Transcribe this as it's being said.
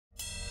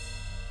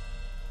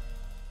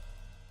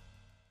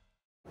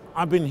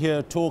I've been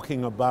here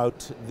talking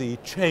about the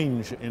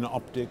change in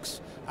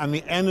optics and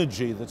the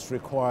energy that's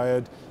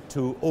required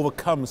to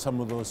overcome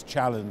some of those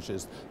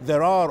challenges.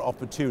 There are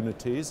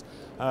opportunities,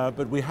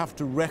 but we have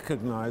to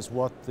recognize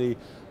what the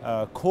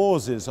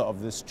causes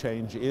of this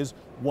change is,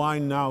 why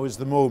now is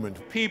the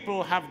moment.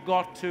 People have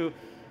got to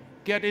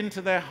get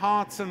into their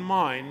hearts and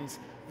minds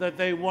that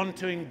they want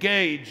to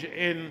engage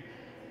in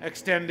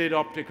extended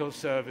optical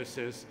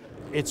services.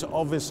 It's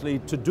obviously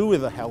to do with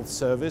the health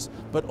service,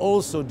 but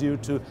also due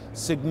to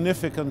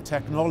significant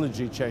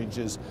technology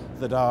changes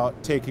that are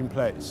taking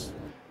place.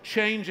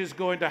 Change is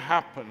going to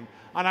happen,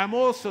 and I'm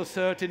also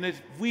certain that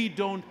if we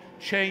don't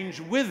change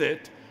with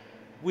it,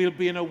 we'll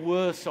be in a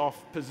worse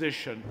off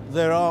position.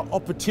 There are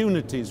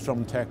opportunities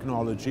from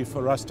technology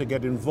for us to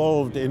get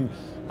involved in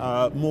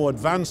more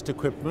advanced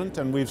equipment,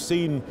 and we've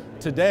seen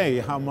today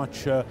how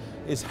much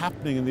is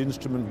happening in the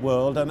instrument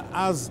world. And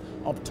as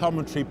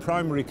optometry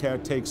primary care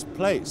takes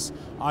place,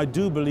 I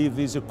do believe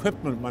these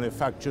equipment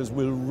manufacturers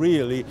will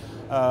really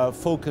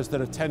focus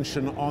their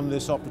attention on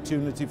this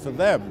opportunity for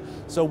them.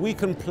 So we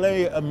can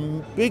play a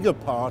bigger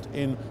part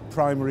in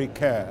primary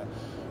care.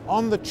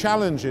 On the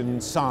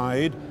challenging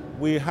side,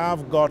 we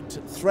have got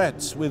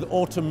threats with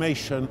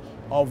automation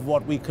of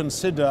what we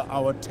consider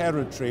our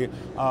territory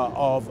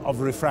of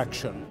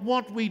refraction.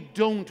 What we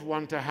don't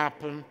want to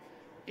happen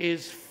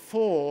is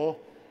for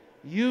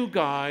you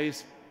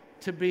guys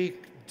to be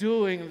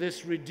doing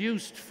this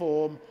reduced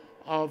form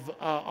of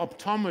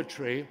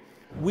optometry.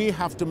 We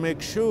have to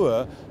make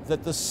sure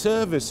that the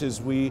services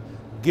we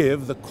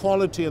give, the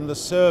quality and the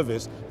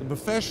service, the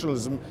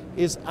professionalism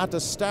is at a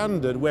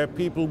standard where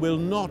people will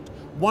not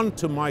want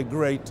to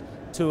migrate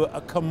to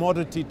a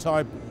commodity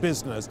type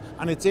business,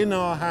 and it's in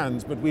our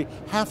hands, but we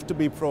have to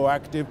be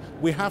proactive,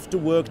 we have to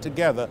work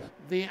together.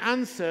 The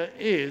answer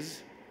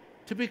is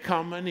to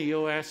become an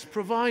EOS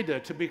provider,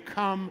 to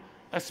become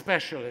a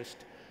specialist.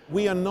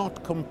 We are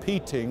not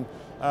competing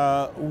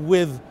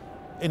with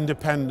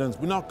independents,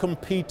 we're not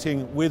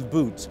competing with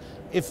Boots.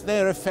 If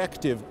they're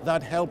effective,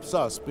 that helps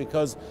us,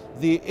 because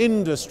the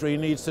industry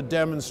needs to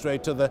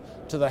demonstrate to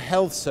the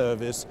health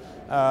service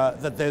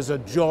that there's a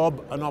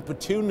job, an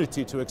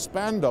opportunity to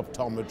expand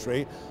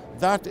optometry.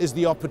 That is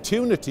the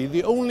opportunity,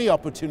 the only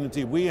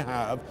opportunity we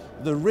have.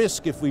 The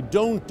risk, if we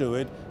don't do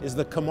it, is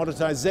the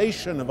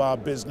commoditization of our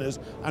business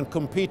and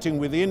competing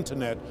with the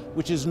internet,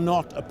 which is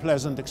not a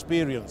pleasant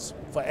experience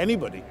for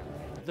anybody.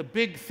 The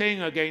big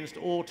thing against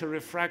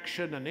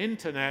auto-refraction and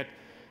internet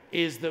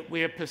is that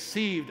we are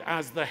perceived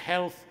as the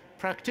health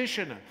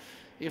practitioner.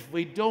 If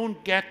we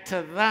don't get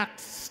to that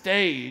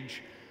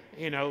stage,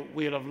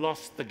 we'll have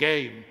lost the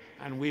game,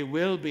 and we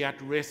will be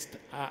at risk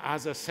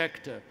as a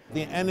sector.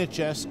 The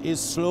NHS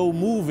is slow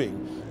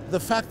moving. The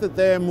fact that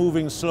they're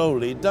moving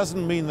slowly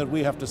doesn't mean that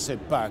we have to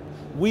sit back.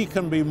 We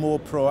can be more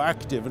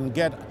proactive and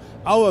get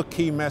our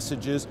key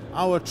messages,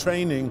 our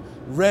training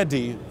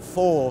ready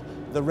for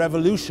the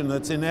revolution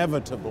that's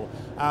inevitable.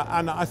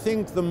 And I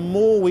think the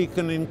more we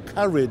can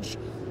encourage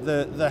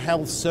the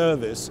health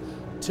service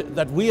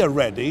that we are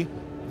ready,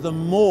 the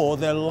more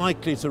they're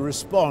likely to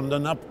respond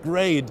and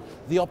upgrade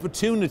the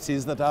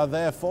opportunities that are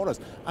there for us.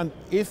 And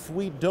if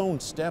we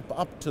don't step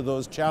up to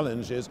those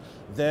challenges,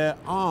 there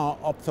are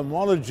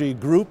ophthalmology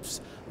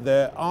groups,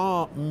 there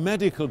are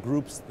medical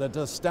groups that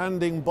are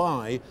standing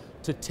by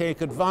to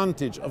take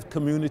advantage of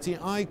community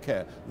eye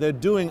care. They're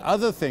doing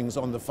other things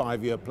on the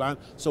 5-year plan,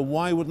 so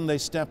why wouldn't they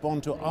step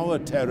onto our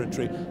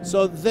territory?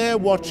 So they're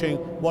watching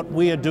what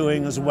we are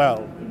doing as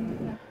well.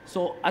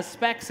 So as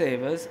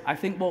Specsavers, I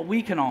think what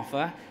we can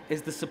offer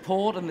is the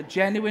support and the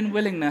genuine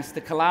willingness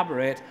to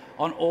collaborate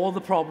on all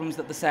the problems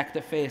that the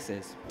sector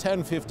faces.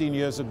 10, 15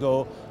 years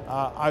ago,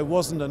 I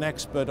wasn't an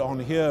expert on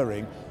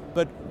hearing,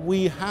 but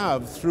we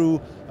have,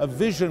 through a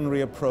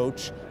visionary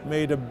approach,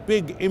 made a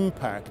big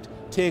impact,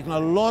 taken a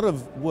lot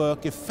of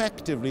work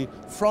effectively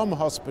from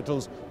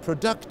hospitals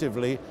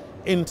productively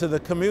into the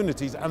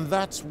communities, and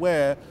that's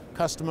where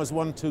customers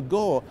want to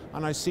go,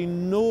 and I see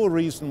no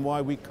reason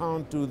why we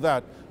can't do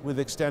that with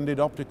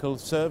extended optical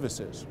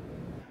services.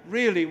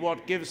 Really,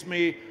 what gives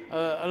me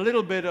a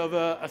little bit of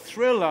a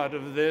thrill out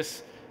of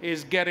this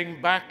is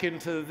getting back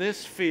into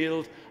this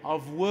field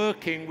of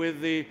working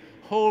with the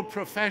whole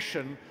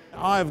profession.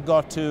 I've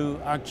got to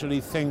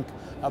actually think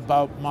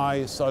about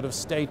my sort of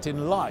state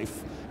in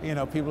life.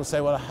 People say,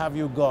 well, have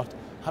you got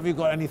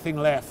anything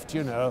left,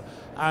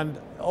 And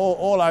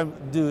all I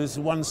do is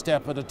one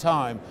step at a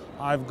time.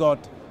 I've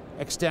got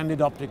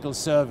extended optical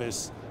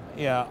service.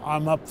 Yeah,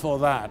 I'm up for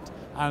that.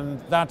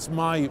 And that's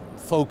my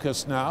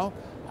focus now.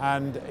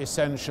 And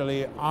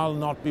essentially, I'll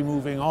not be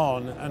moving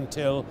on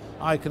until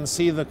I can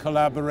see the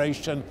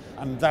collaboration.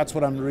 And that's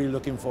what I'm really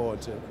looking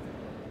forward to.